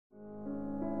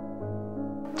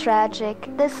tragic.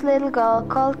 This little girl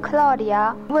called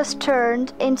Claudia was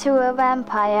turned into a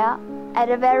vampire at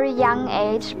a very young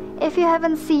age. If you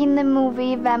haven't seen the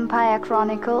movie Vampire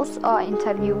Chronicles or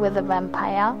Interview with a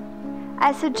Vampire,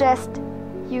 I suggest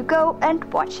you go and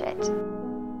watch it.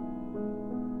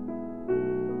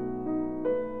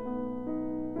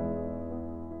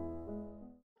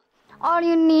 All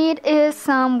you need is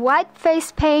some white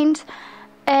face paint,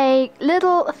 a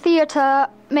little theater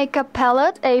makeup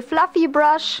palette, a fluffy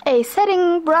brush, a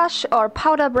setting brush or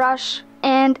powder brush,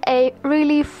 and a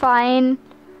really fine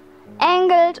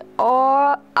angled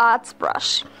or arts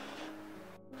brush.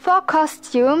 For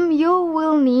costume, you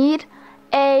will need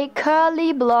a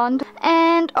curly blonde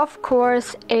and of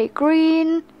course a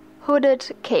green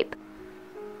hooded cape.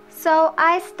 So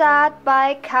I start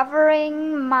by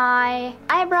covering my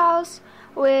eyebrows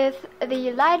with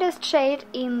the lightest shade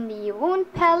in the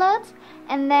wound palette,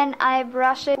 and then I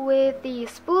brush it with the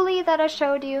spoolie that I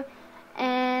showed you,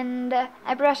 and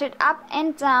I brush it up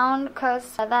and down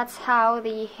because that's how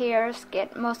the hairs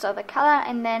get most of the color,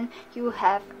 and then you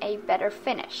have a better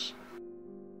finish.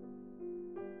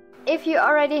 If you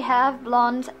already have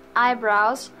blonde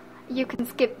eyebrows, you can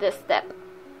skip this step.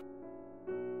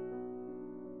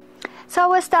 So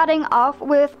we're starting off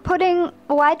with putting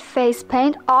white face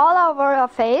paint all over our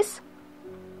face,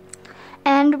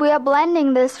 and we are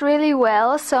blending this really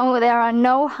well so there are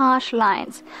no harsh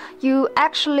lines. You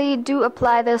actually do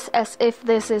apply this as if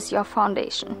this is your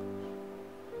foundation.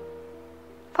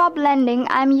 For blending,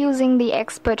 I'm using the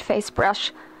Expert Face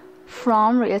brush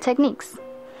from Real Techniques.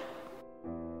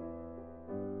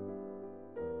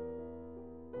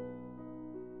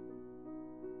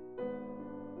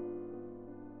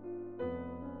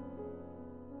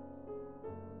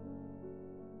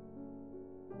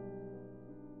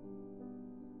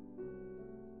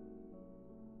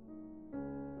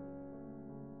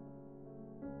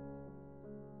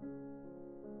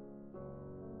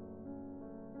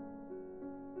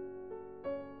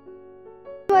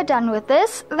 We're done with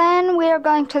this, then we're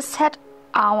going to set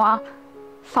our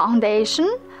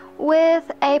foundation with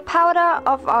a powder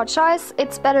of our choice.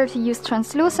 It's better to use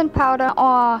translucent powder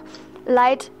or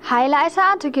light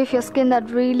highlighter to give your skin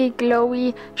that really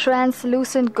glowy,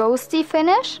 translucent, ghosty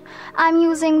finish. I'm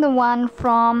using the one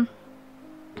from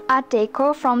Art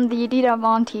Deco from the Dita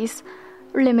Von Teese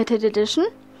limited edition.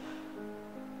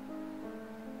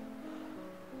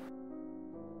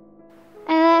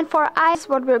 And then for eyes,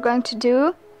 what we're going to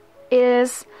do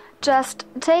is just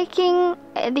taking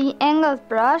the angled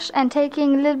brush and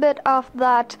taking a little bit of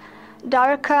that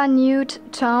darker nude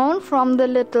tone from the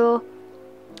little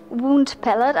wound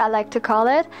palette, I like to call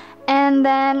it, and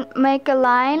then make a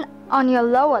line on your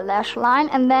lower lash line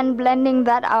and then blending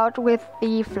that out with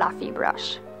the fluffy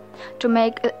brush to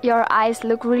make your eyes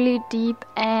look really deep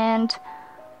and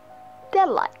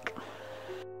dead-like.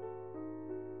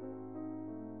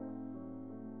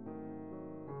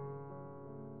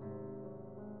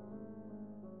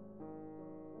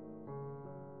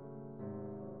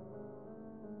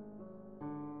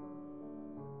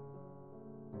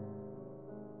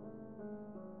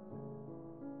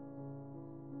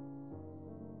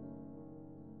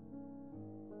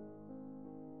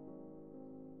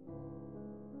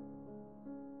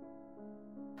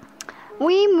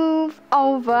 We move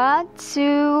over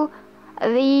to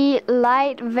the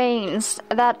light veins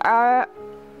that are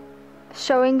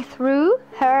showing through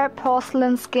her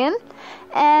porcelain skin,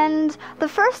 and the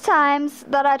first times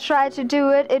that I tried to do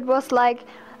it, it was like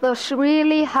those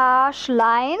really harsh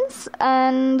lines,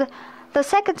 and the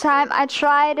second time I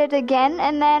tried it again,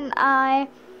 and then I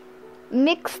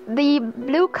mixed the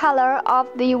blue color of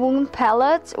the wound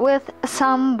palette with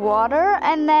some water,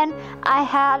 and then I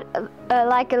had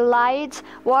like a light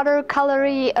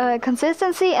watercolory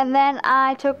consistency, and then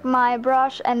I took my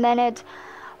brush and then it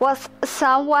was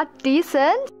somewhat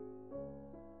decent.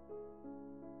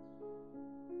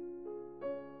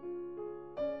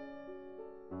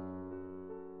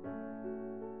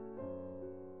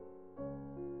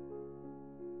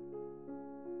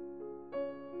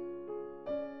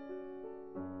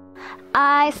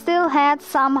 I still had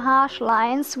some harsh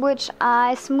lines which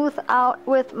I smoothed out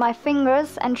with my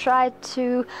fingers and tried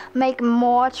to make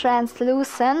more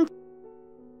translucent.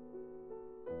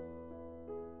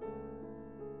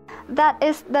 That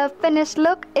is the finished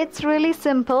look. It's really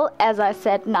simple, as I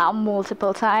said now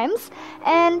multiple times.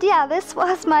 And yeah, this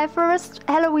was my first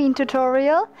Halloween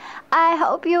tutorial. I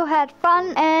hope you had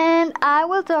fun, and I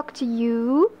will talk to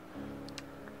you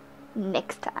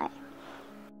next time.